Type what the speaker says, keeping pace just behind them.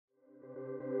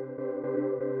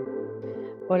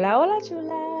Hola, hola,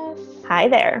 chulas. Hi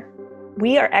there.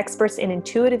 We are experts in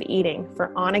intuitive eating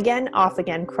for on-again,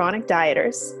 off-again chronic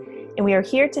dieters, and we are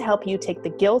here to help you take the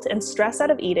guilt and stress out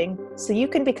of eating so you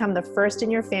can become the first in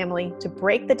your family to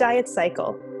break the diet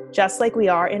cycle, just like we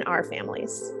are in our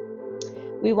families.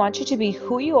 We want you to be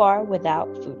who you are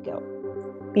without food guilt.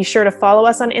 Be sure to follow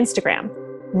us on Instagram.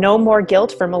 No More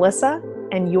Guilt for Melissa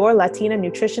and Your Latina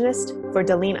Nutritionist for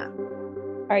Delina.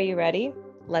 Are you ready?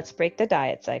 Let's break the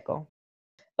diet cycle.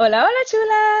 Hola, hola,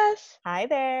 chulas. Hi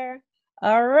there.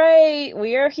 All right,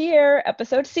 we are here,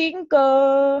 episode 5.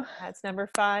 That's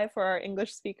number 5 for our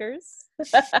English speakers.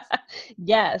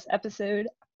 Yes, episode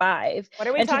 5. What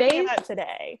are we talking about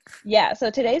today? Yeah, so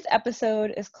today's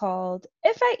episode is called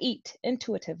If I Eat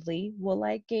Intuitively, Will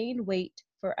I Gain Weight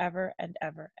Forever and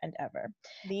Ever and Ever?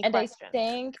 The And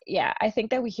question. I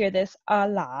think that we hear this a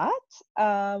lot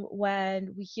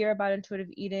when we hear about intuitive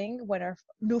eating, when our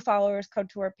new followers come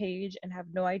to our page and have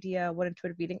no idea what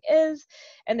intuitive eating is,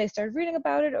 and they start reading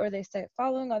about it, or they start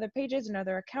following other pages and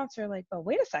other accounts are like, but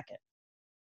wait a second.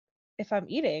 If I'm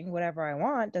eating whatever I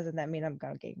want, doesn't that mean I'm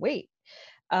going to gain weight?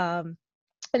 And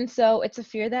so it's a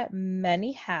fear that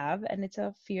many have, and it's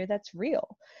a fear that's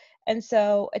real. And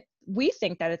so we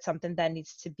think that it's something that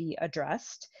needs to be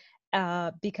addressed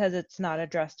because it's not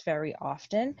addressed very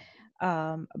often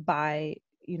by,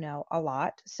 a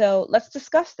lot. So let's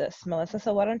discuss this, Melissa.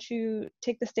 So why don't you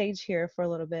take the stage here for a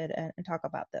little bit and talk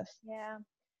about this? Yeah.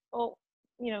 Well,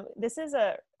 this is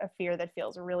a fear that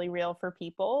feels really real for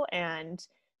people, and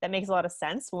that makes a lot of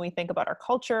sense when we think about our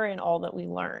culture and all that we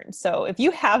learn. So if you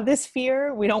have this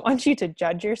fear, we don't want you to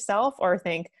judge yourself or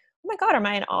think, oh my God, am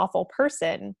I an awful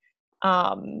person?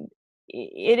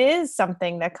 It is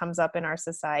something that comes up in our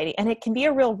society, and it can be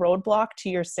a real roadblock to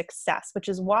your success, which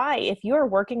is why if you're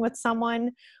working with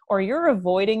someone or you're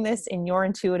avoiding this in your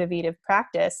intuitive eating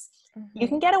practice, you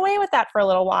can get away with that for a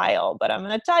little while. But I'm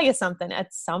going to tell you something.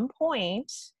 At some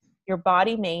point, your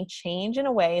body may change in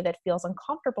a way that feels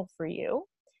uncomfortable for you.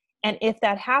 And if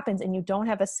that happens and you don't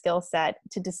have a skill set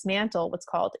to dismantle what's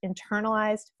called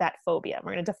internalized fat phobia,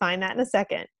 we're going to define that in a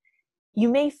second, you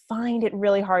may find it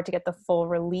really hard to get the full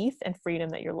relief and freedom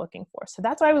that you're looking for. So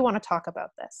that's why we want to talk about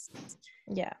this.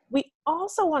 Yeah. We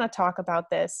also want to talk about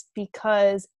this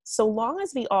because so long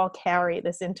as we all carry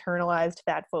this internalized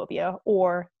fat phobia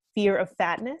or fear of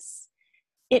fatness,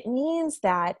 it means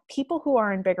that people who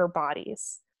are in bigger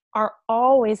bodies are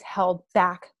always held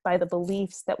back by the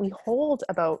beliefs that we hold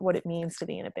about what it means to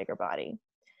be in a bigger body.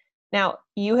 Now,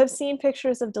 you have seen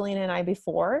pictures of Delina and I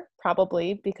before,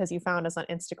 probably because you found us on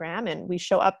Instagram, and we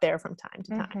show up there from time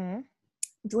to time.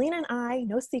 Delina and I,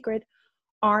 no secret,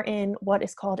 are in what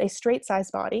is called a straight size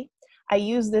body. I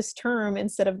use this term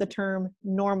instead of the term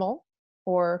normal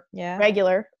or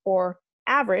regular or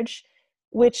average,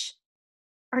 which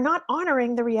are not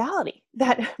honoring the reality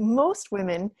that most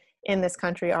women in this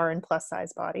country are in plus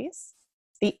size bodies.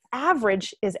 The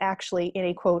average is actually in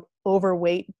a quote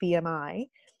overweight BMI.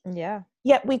 Yeah.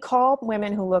 Yet we call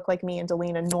women who look like me and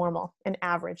Delina normal and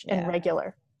average and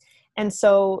regular. And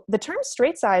so the term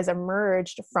straight size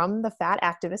emerged from the fat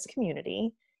activist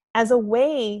community as a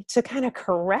way to kind of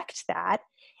correct that.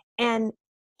 And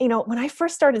when I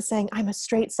first started saying I'm a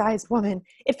straight sized woman,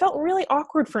 it felt really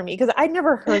awkward for me because I'd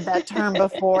never heard that term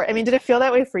before. I mean, did it feel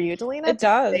that way for you, Delina? It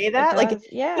does. Say that? It does.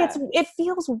 Yeah. It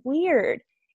feels weird.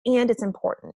 And it's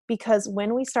important because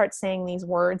when we start saying these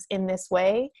words in this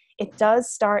way, it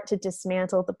does start to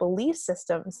dismantle the belief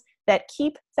systems that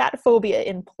keep fat phobia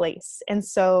in place. And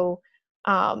so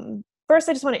first,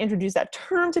 I just want to introduce that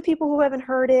term to people who haven't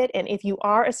heard it. And if you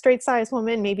are a straight size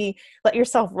woman, maybe let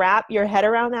yourself wrap your head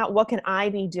around that. What can I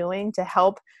be doing to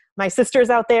help my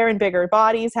sisters out there in bigger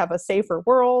bodies have a safer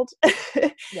world?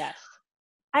 Yes.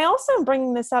 I also am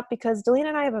bringing this up because Delina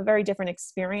and I have a very different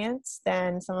experience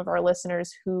than some of our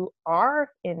listeners who are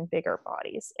in bigger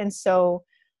bodies. And so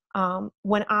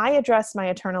when I address my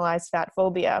internalized fat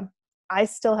phobia, I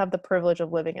still have the privilege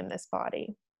of living in this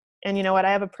body. And you know what?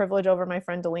 I have a privilege over my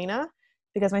friend Delina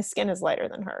because my skin is lighter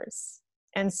than hers.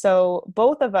 And so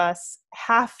both of us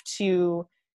have to,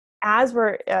 as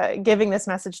we're giving this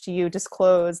message to you,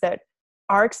 disclose that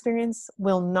our experience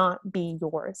will not be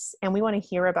yours. And we want to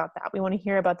hear about that. We want to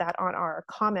hear about that on our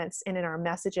comments and in our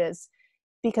messages,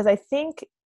 because I think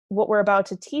what we're about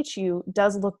to teach you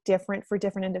does look different for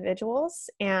different individuals.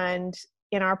 And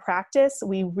in our practice,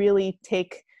 we really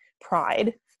take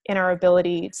pride in our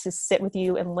ability to sit with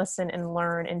you and listen and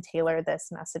learn and tailor this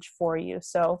message for you.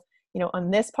 So,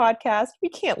 on this podcast, we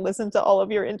can't listen to all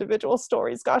of your individual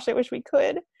stories. Gosh, I wish we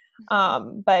could.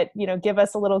 But, give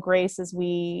us a little grace as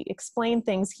we explain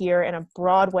things here in a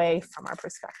broad way from our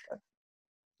perspective.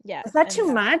 Yes. Is that And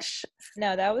too much?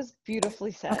 no, that was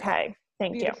beautifully said. Okay.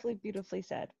 Thank you. Beautifully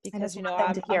said. I Because, just you want know,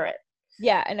 them to hear it.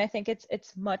 yeah, and I think it's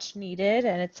much needed,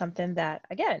 and it's something that,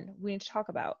 again, we need to talk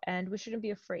about, and we shouldn't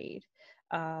be afraid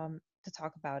to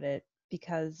talk about it,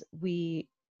 because we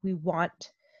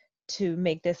want to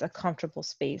make this a comfortable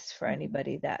space for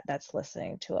anybody that's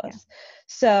listening to Yeah. us.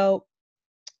 So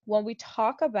when we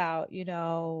talk about,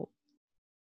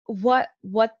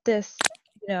 what this,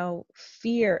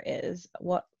 fear is,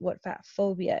 what fat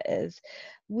phobia is,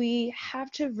 we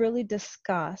have to really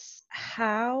discuss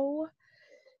how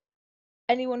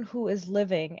anyone who is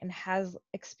living and has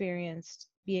experienced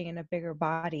being in a bigger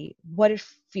body, what it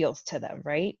feels to them,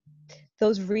 right?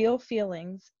 Those real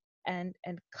feelings and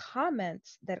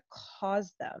comments that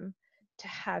cause them to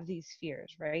have these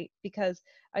fears, right? Because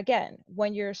again,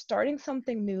 when you're starting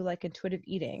something new like intuitive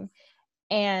eating,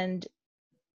 and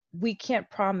we can't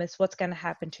promise what's going to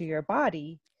happen to your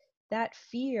body, that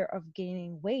fear of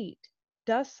gaining weight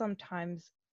does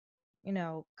sometimes,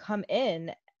 come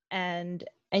in, and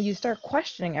you start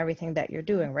questioning everything that you're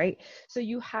doing, right? So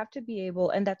you have to be able,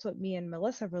 and that's what me and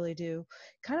Melissa really do,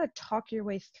 kind of talk your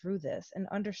way through this and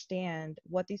understand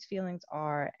what these feelings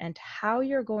are and how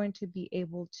you're going to be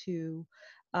able to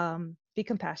be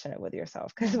compassionate with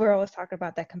yourself, because we're always talking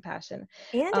about that compassion,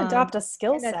 And adopt a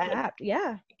skill and set. adapt.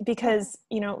 Yeah. Because,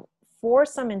 for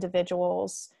some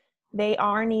individuals, they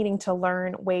are needing to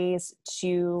learn ways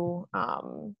to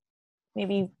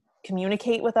maybe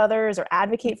communicate with others or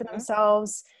advocate for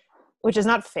themselves, which is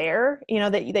not fair,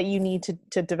 that you need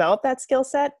to develop that skill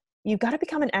set. You've got to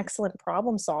become an excellent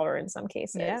problem solver in some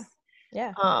cases. Yeah.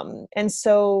 Yeah. And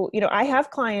so, I have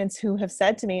clients who have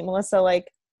said to me, Melissa,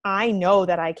 like, I know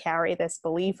that I carry this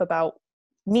belief about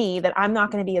me that I'm not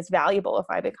going to be as valuable if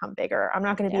I become bigger. I'm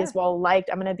not going to be as well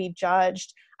liked. I'm going to be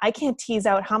judged. I can't tease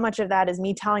out how much of that is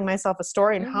me telling myself a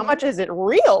story and how much is it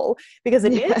real, because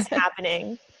it is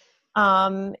happening.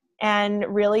 And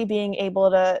really being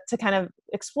able to kind of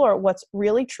explore what's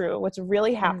really true, what's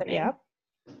really happening.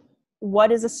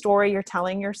 What is a story you're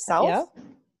telling yourself?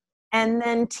 And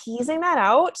then teasing that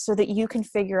out so that you can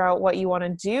figure out what you want to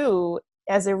do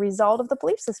as a result of the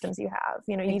belief systems you have.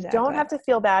 You don't have to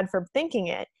feel bad for thinking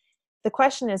it. The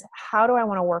question is, how do I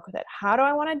want to work with it? How do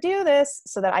I want to do this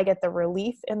so that I get the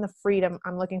relief and the freedom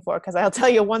I'm looking for? Because I'll tell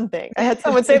you one thing. I had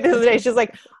someone say this today. She's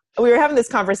like, we were having this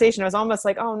conversation. I was almost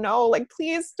like, oh no, like,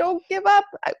 please don't give up.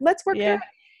 Let's work through it.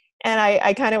 And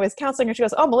I kind of was counseling her. She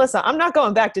goes, oh, Melissa, I'm not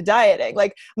going back to dieting.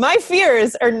 Like, my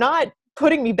fears are not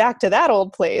putting me back to that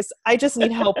old place. I just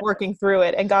need help working through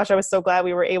it. And gosh, I was so glad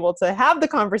we were able to have the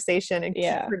conversation and keep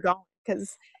her going,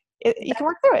 because you can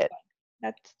work through it.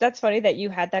 That's funny that you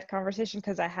had that conversation,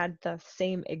 because I had the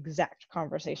same exact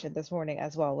conversation this morning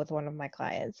as well with one of my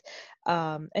clients.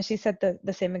 And she said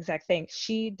the same exact thing.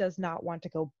 She does not want to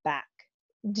go back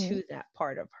to that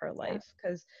part of her life,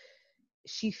 because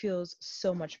she feels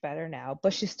so much better now,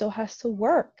 but she still has to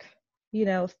work,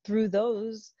 through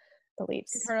those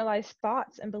beliefs, internalized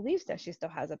thoughts and beliefs that she still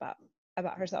has about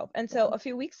herself. And so a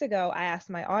few weeks ago, I asked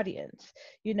my audience,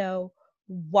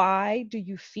 why do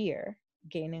you fear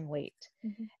gaining weight?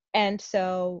 And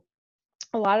so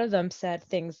a lot of them said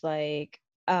things like,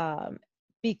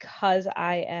 because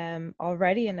I am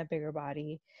already in a bigger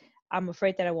body, I'm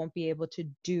afraid that I won't be able to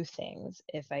do things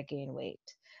if I gain weight.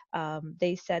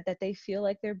 They said that they feel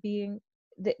like they're being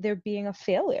a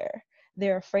failure.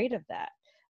 They're afraid of that.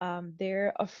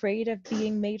 They're afraid of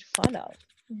being made fun of.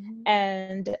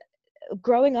 And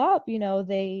growing up,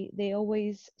 they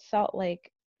always felt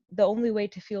like the only way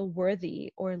to feel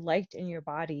worthy or liked in your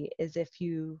body is if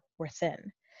you were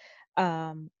thin.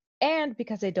 And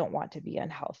because they don't want to be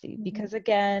unhealthy, because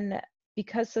again,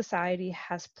 because society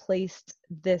has placed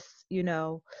this,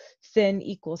 thin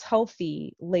equals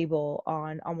healthy label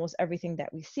on almost everything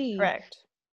that we see. Correct.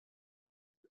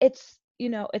 It's,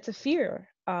 it's a fear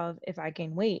of, if I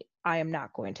gain weight, I am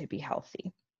not going to be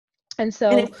healthy. And so,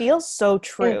 and it feels so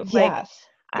true. Yes.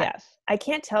 I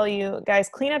can't tell you guys,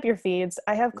 clean up your feeds.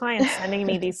 I have clients sending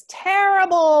me these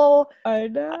terrible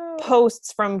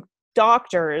posts from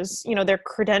doctors. They're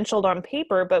credentialed on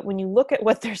paper, but when you look at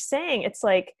what they're saying, it's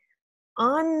like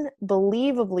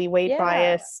unbelievably weight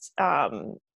biased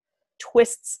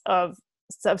twists of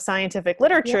scientific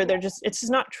literature. It's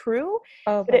just not true.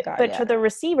 But to the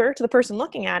receiver, to the person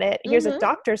looking at it, here's a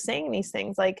doctor saying these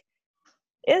things. Like,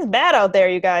 it's bad out there,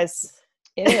 you guys.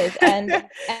 It is. And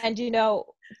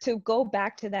to go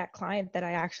back to that client that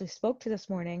I actually spoke to this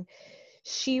morning,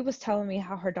 she was telling me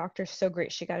how her doctor's so great.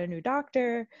 She got a new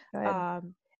doctor,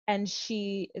 and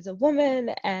she is a woman,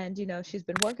 and she's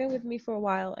been working with me for a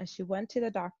while, and she went to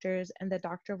the doctors, and the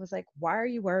doctor was like, why are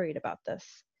you worried about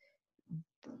this?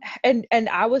 and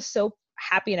I was so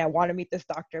happy and I want to meet this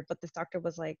doctor, but this doctor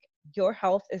was like, your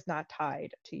health is not tied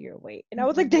to your weight. And I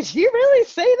was like, did he really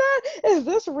say that? Is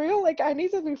this real? Like, I need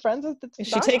to be friends with this Is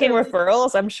she doctor. taking Like,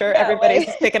 referrals? I'm sure yeah, everybody's like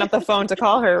just picking up the phone to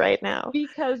call her right now.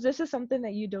 because this is something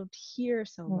that you don't hear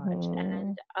so much. Mm-hmm.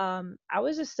 And I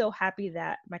was just so happy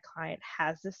that my client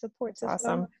has this support That's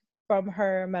system awesome. from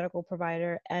her medical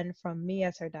provider and from me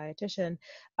as her dietitian,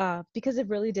 because it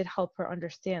really did help her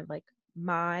understand, like,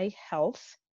 my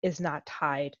health is not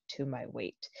tied to my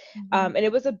weight. Mm-hmm. And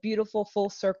it was a beautiful full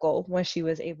circle when she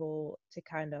was able to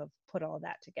kind of put all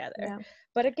that together. Yeah.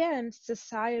 But again,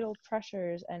 societal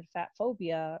pressures and fat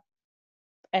phobia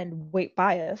and weight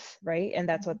bias, right? And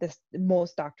that's what this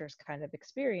most doctors kind of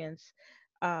experience,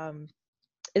 um,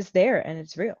 is there and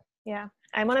it's real. Yeah.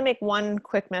 I want to make one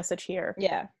quick message here.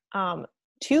 Yeah.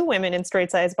 To women in straight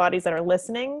size bodies that are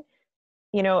listening,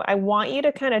 you know, I want you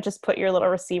to kind of just put your little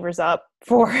receivers up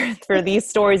for these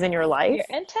stories in your life. Your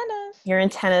antennas. Your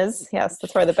antennas. Yes,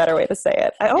 that's probably the better way to say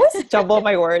it. I always jumble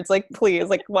my words. Like, please,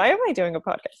 like, why am I doing a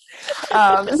podcast?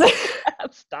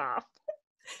 Stop.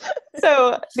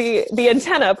 So the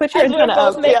antenna, put your As antenna we're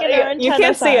both up. making our You antenna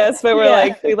can't see sign. us, but we're Yeah.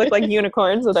 like, we look like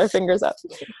unicorns with our fingers up.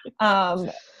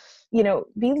 You know,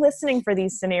 be listening for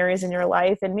these scenarios in your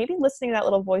life and maybe listening to that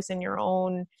little voice in your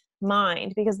own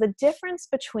mind, because the difference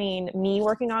between me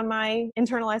working on my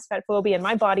internalized fat phobia and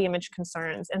my body image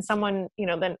concerns and someone, you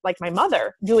know, then like my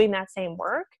mother doing that same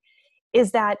work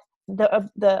is that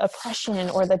the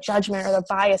oppression or the judgment or the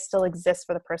bias still exists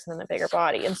for the person in the bigger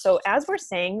body. And so as we're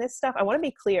saying this stuff, I want to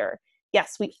be clear.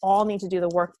 Yes, we all need to do the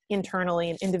work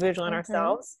internally and individually in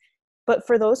ourselves. But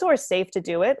for those who are safe to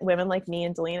do it, women like me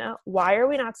and Delina, why are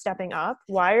we not stepping up?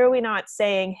 Why are we not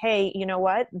saying, hey, you know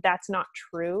what? That's not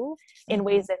true, in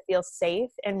ways that feel safe,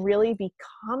 and really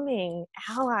becoming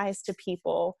allies to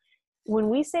people? When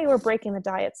we say we're breaking the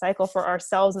diet cycle for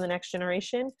ourselves and the next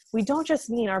generation, we don't just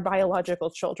mean our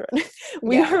biological children.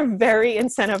 We are very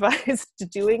incentivized to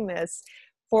doing this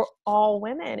for all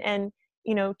women. And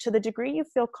you know, to the degree you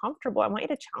feel comfortable, I want you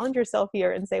to challenge yourself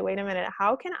here and say, wait a minute,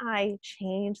 how can I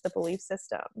change the belief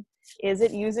system? Is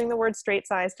it using the word straight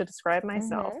size to describe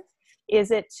myself? Is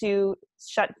it to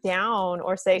shut down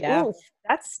or say, ooh,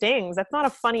 that stings. That's not a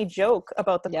funny joke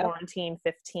about the quarantine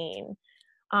 15.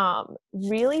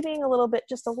 Really being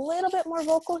just a little bit more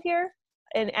vocal here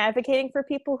and advocating for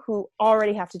people who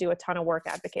already have to do a ton of work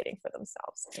advocating for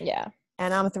themselves. Yeah.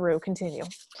 And I'm through. Continue.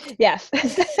 Yes.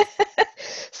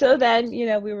 So then, you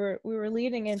know, we were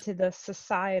leading into the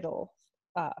societal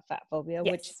fat phobia,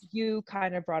 which you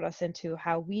kind of brought us into,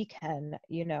 how we can,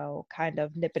 you know, kind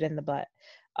of nip it in the butt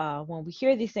when we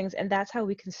hear these things, and that's how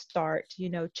we can start, you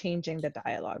know, changing the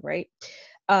dialogue, right?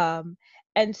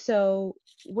 And so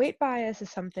weight bias is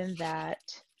something that,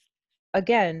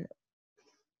 again,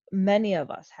 many of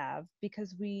us have,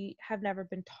 because we have never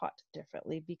been taught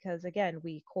differently, because again,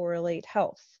 we correlate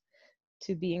health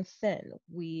to being thin.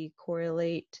 We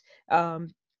correlate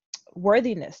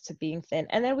worthiness to being thin.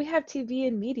 And then we have TV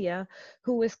and media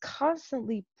who is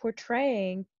constantly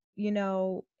portraying, you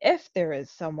know, if there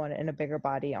is someone in a bigger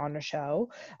body on a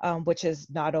show, which is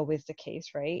not always the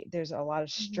case, right? There's a lot of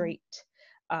straight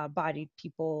bodied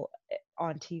people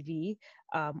on TV,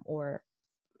 or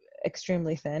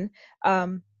extremely thin.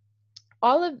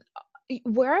 All of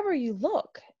Wherever you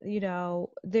look, you know,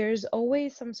 there's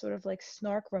always some sort of like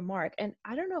snark remark. And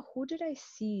I don't know, who did I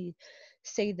see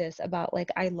say this about, like,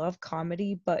 I love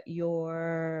comedy, but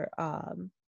your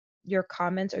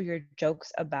comments or your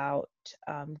jokes about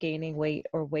gaining weight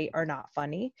or weight are not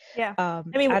funny. Yeah. I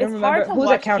mean, don't it's remember hard to whose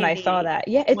watch account I saw TV that.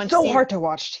 Yeah, it's so hard to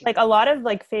watch TV. Like a lot of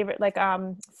like favorite, like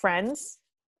Friends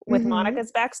with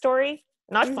Monica's backstory,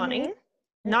 not funny.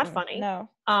 Not funny. No.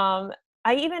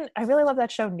 I really love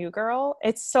that show, New Girl.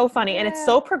 It's so funny and it's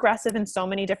so progressive in so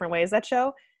many different ways, that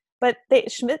show. But the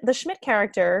Schmidt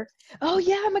character. Oh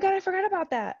yeah, oh my God, I forgot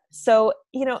about that. So,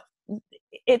 you know,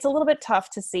 it's a little bit tough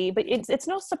to see, but it's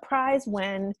no surprise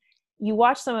when you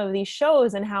watch some of these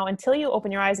shows and how until you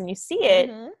open your eyes and you see it,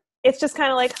 it's just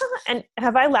kind of like, huh. And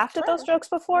have I laughed at those jokes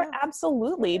before?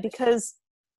 Absolutely, because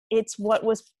it's what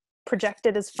was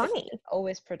projected as funny. It's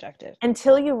always projected.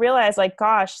 Until you realize, like,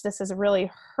 gosh, this is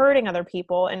really hurting other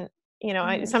people. And, you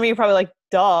know, some of you are probably like,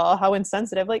 duh, how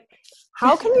insensitive. Like,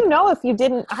 how can you know if you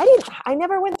didn't? I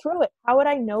never went through it. How would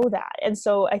I know that? And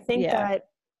so I think that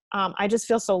I just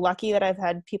feel so lucky that I've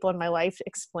had people in my life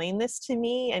explain this to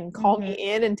me and call me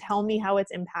in and tell me how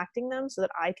it's impacting them so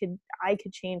that I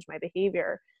could change my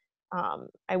behavior.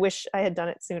 I wish I had done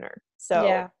it sooner.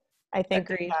 So I think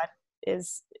that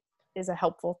is a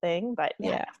helpful thing, but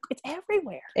it's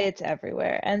everywhere. It's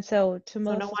everywhere. And so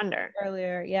no wonder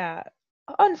earlier,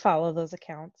 unfollow those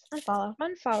accounts. Unfollow.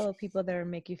 Unfollow people that are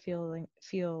make you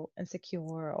feel insecure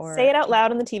Say or it out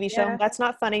loud on the TV show. yeah. That's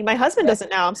not funny. My husband does it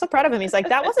now. I'm so proud of him. He's like,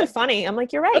 that wasn't funny. I'm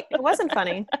like, you're right. It wasn't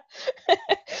funny.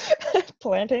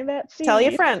 Planting that Tell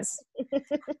your seed. friends.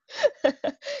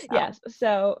 Yes,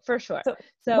 so for sure. So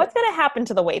So what's going to happen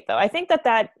to the weight though? I think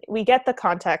that we get the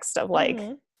context of like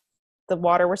mhm, the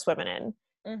water we're swimming in.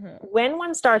 mhm. When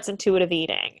one starts intuitive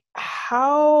eating,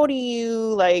 how do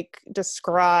you like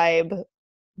describe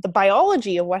the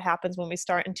biology of what happens when we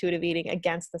start intuitive eating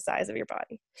against the size of your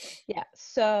body? Yeah,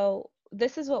 so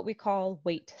this is what we call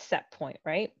weight set point,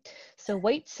 right? So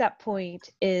weight set point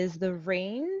is the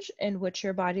range in which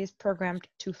your body is programmed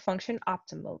to function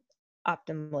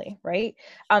optimally, right?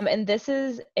 And this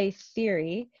is a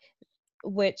theory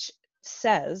which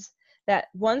says that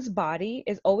one's body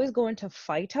is always going to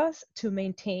fight us to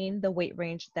maintain the weight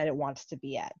range that it wants to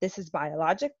be at. This is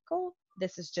biological,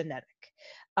 this is genetic.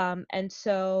 And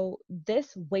so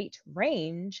this weight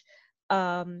range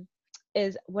um,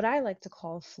 is what I like to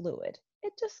call fluid.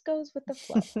 It just goes with the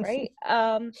flow, right?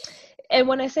 And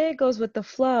when I say it goes with the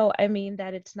flow, I mean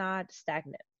that it's not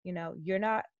stagnant. You know, you're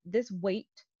not, this weight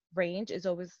range is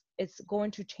always, it's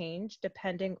going to change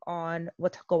depending on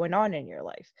what's going on in your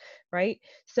life, right?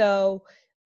 So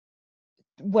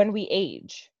when we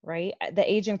age, right,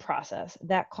 the aging process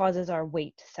that causes our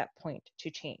weight set point to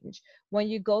change. When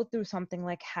you go through something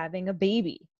like having a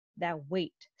baby, that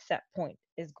weight set point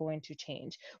is going to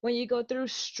change. When you go through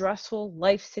stressful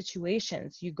life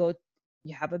situations, you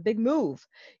have a big move,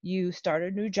 you start a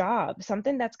new job,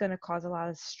 something that's going to cause a lot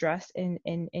of stress in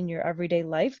your everyday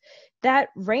life, that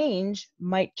range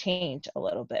might change a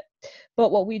little bit.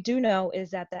 But what we do know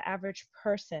is that the average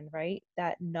person, right,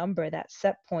 that number, that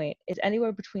set point is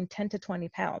anywhere between 10 to 20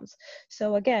 pounds.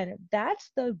 So again, that's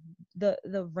the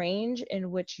range in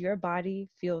which your body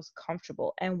feels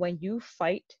comfortable. And when you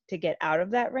fight to get out of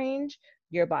that range,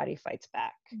 your body fights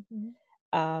back.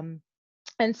 Um,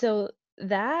 and so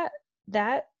that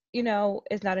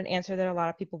is not an answer that a lot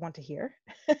of people want to hear,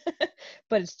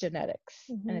 but it's genetics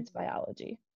and Mhm. it's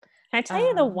biology. Can I tell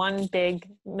you the Um, one big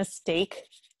mistake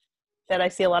that I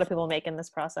see a lot of people make in this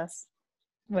process?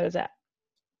 what is that?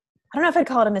 I don't know if I'd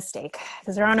call it a mistake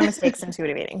because there are no mistakes in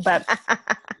intuitive eating, but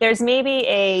there's maybe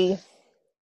a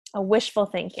wishful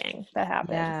thinking that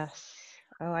happens. Yes.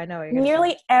 Oh, I know what you're gonna say.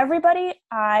 Nearly everybody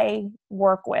I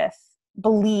work with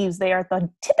believes they are at the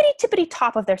tippity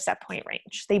top of their set point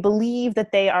range. They believe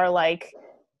that they are like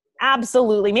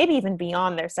absolutely, maybe even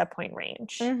beyond their set point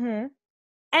range. Mm-hmm.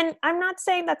 And I'm not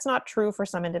saying that's not true for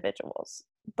some individuals,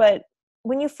 but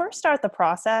when you first start the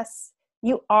process,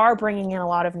 you are bringing in a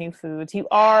lot of new foods. You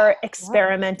are Yep.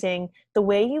 experimenting. The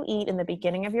way you eat in the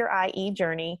beginning of your IE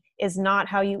journey is not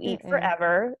how you eat Mm-mm.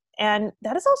 forever. And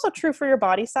that is also true for your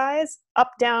body size,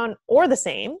 up, down, or the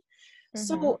same. Mm-hmm.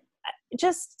 So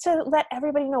just to let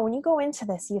everybody know, when you go into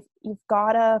this, you've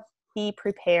got to be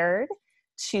prepared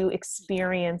to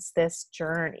experience this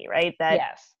journey, right? That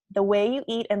Yes. the way you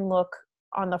eat and look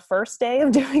on the first day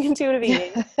of doing intuitive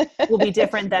eating will be It's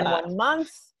different than not. 1 month,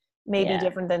 maybe Yeah.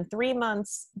 different than 3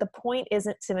 months. The point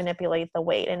isn't to manipulate the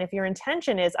weight. And if your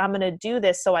intention is, I'm going to do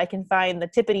this so I can find the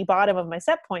tippity bottom of my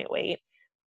set point weight,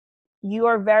 you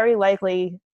are very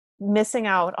likely missing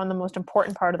out on the most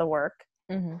important part of the work,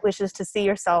 Mm-hmm. which is to see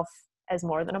yourself as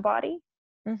more than a body,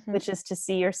 Mm-hmm. which is to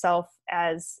see yourself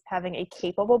as having a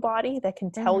capable body that can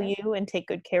tell Mm-hmm. you and take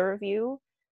good care of you.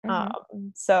 Mm-hmm.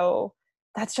 So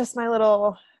that's just my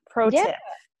little pro Yeah. tip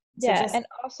to Yeah. just And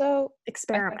also, I think,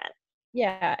 experiment.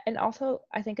 yeah. And also,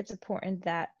 I think it's important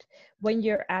that when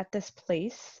you're at this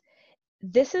place,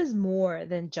 this is more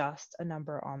than just a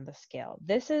number on the scale.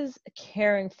 This is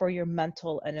caring for your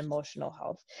mental and emotional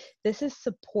health. This is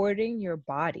supporting your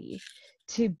body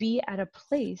to be at a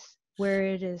place where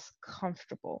it is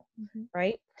comfortable, Mhm.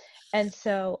 right? And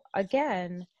so,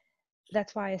 again,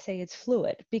 that's why I say it's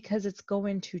fluid because it's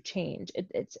going to change.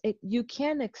 You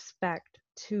can't expect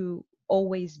to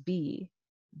always be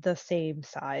the same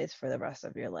size for the rest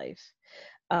of your life,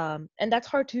 and that's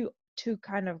hard to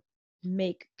kind of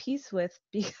make peace with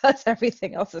because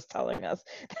everything else is telling us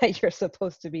that you're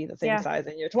supposed to be the same Yeah. size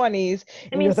in your 20s, I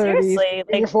in mean, your 30s, seriously, in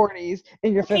your like 40s,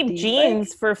 in your people keep 50s. Like,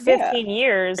 jeans for yeah, 15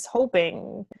 years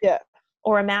hoping yeah,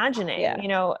 or imagining,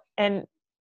 yeah. and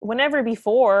whenever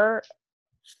before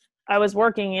I was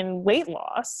working in weight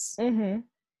loss, Mm-hmm.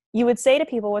 you would say to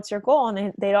people, what's your goal?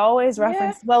 And they'd always Yeah.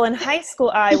 reference, well, in high school,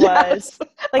 I was Yes.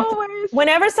 like, Always.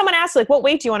 whenever someone asks, like, what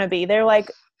weight do you want to be? They're like,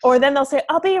 or then they'll say,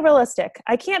 I'll be realistic.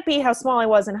 I can't be how small I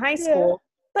was in high Yeah. school,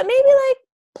 but maybe like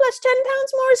plus 10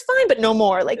 pounds more is fine, but no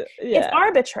more. Like, it's Yeah.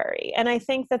 arbitrary. And I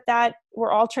think that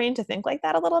we're all trained to think like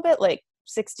that a little bit. Like,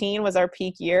 2016 was our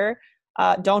peak year.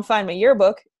 Don't find my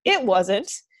yearbook. It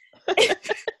wasn't.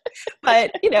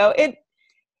 But,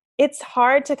 it's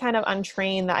hard to kind of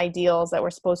untrain the ideals that we're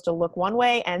supposed to look one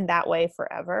way and that way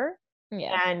forever.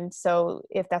 Yeah. And so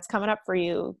if that's coming up for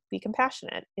you, be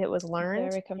compassionate. It was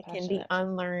learned. Very It can be compassionate.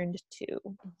 unlearned too.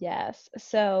 Yes.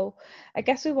 So I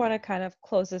guess we want to kind of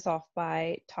close this off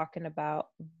by talking about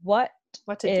what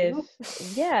to do.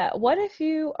 What if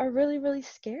you are really, really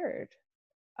scared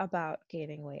about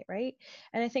gaining weight, right?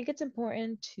 And I think it's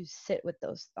important to sit with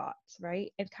those thoughts,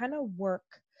 right? And kind of work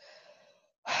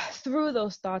through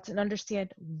those thoughts and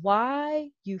understand why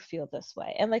you feel this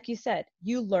way. And like you said,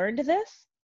 you learned this,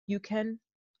 you can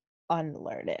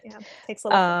unlearn it. Yeah, takes a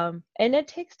little and it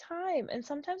takes time, and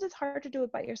sometimes it's hard to do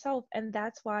it by yourself, and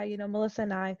that's why Melissa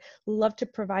and I love to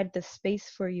provide this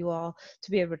space for you all to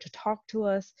be able to talk to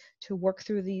us, to work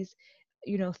through these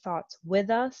thoughts with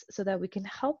us, so that we can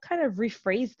help kind of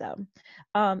rephrase them,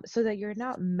 so that you're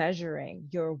not measuring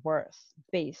your worth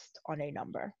based on a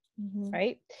number.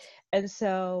 Right? And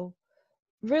so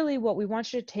really what we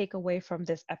want you to take away from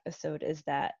this episode is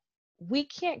that we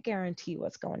can't guarantee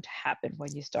what's going to happen when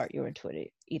you start your intuitive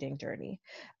eating journey.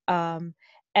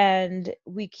 And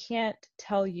we can't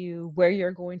tell you where you're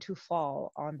going to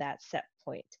fall on that set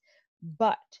point.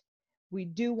 But we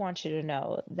do want you to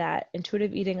know that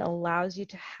intuitive eating allows you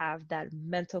to have that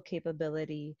mental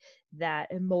capability,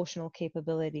 that emotional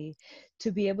capability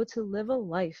to be able to live a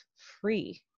life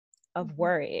free of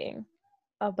worrying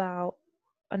about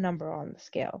a number on the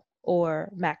scale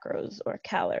or macros or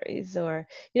calories, or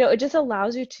it just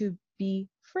allows you to be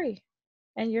free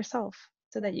and yourself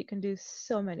so that you can do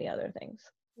so many other things.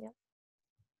 Yeah.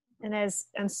 And as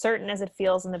uncertain as it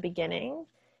feels in the beginning,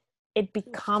 it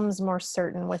becomes more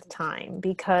certain with time,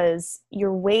 because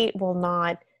your weight will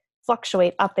not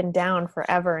fluctuate up and down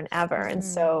forever and ever. And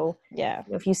so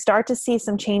if you start to see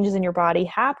some changes in your body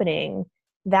happening,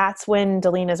 that's when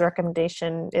Delina's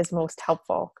recommendation is most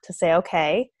helpful, to say,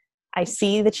 okay, I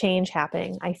see the change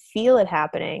happening. I feel it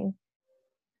happening.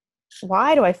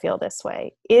 Why do I feel this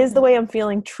way? Is the way I'm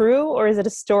feeling true, or is it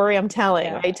a story I'm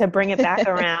telling, right? To bring it back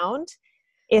around.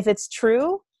 If it's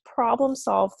true, problem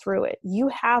solve through it. You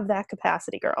have that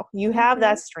capacity, girl. You have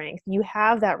that strength. You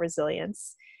have that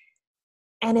resilience.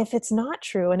 And if it's not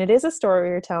true and it is a story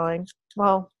you're telling,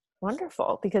 well,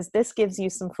 wonderful, because this gives you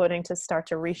some footing to start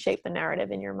to reshape the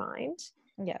narrative in your mind.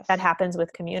 Yes. That happens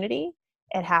with community.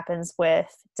 It happens with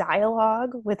dialogue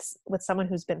with someone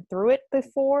who's been through it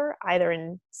before, either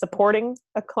in supporting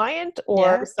a client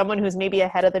or someone who's maybe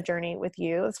ahead of the journey with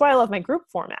you. That's why I love my group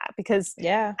format, because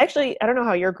actually, I don't know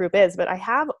how your group is, but I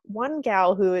have one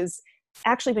gal who has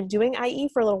actually been doing IE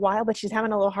for a little while, but she's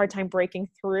having a little hard time breaking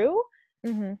through.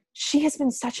 She has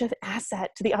been such an asset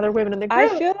to the other women in the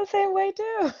group. I feel the same way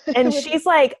too. And she's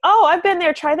like, oh, I've been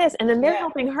there, try this. And then they're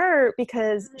helping her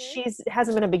because she's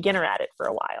hasn't been a beginner at it for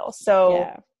a while. So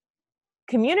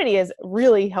community is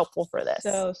really helpful for this.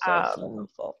 So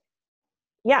helpful.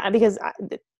 Yeah, because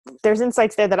there's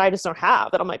insights there that I just don't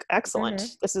have, that I'm like,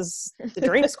 excellent. This is the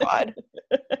dream squad.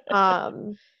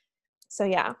 So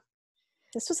yeah.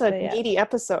 This was a meaty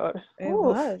episode. It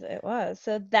was.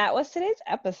 So that was today's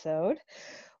episode.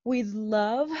 We'd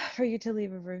love for you to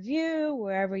leave a review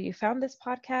wherever you found this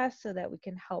podcast, so that we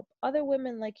can help other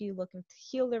women like you looking to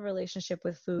heal their relationship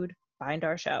with food find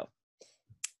our show.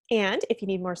 And if you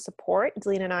need more support,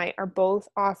 Delina and I are both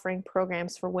offering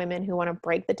programs for women who want to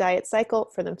break the diet cycle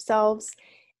for themselves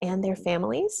and their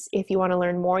families. If you want to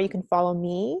learn more, you can follow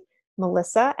me,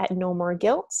 Melissa, at No More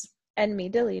Guilt. And me,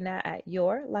 Delina, at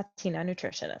Your Latina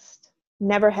Nutritionist.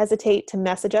 Never hesitate to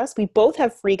message us. We both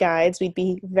have free guides we'd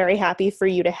be very happy for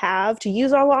you to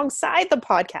use alongside the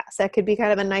podcast. That could be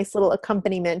kind of a nice little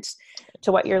accompaniment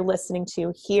to what you're listening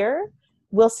to here.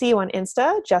 We'll see you on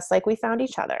Insta, just like we found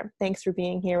each other. Thanks for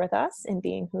being here with us and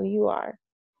being who you are.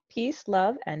 Peace,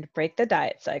 love, and break the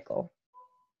diet cycle.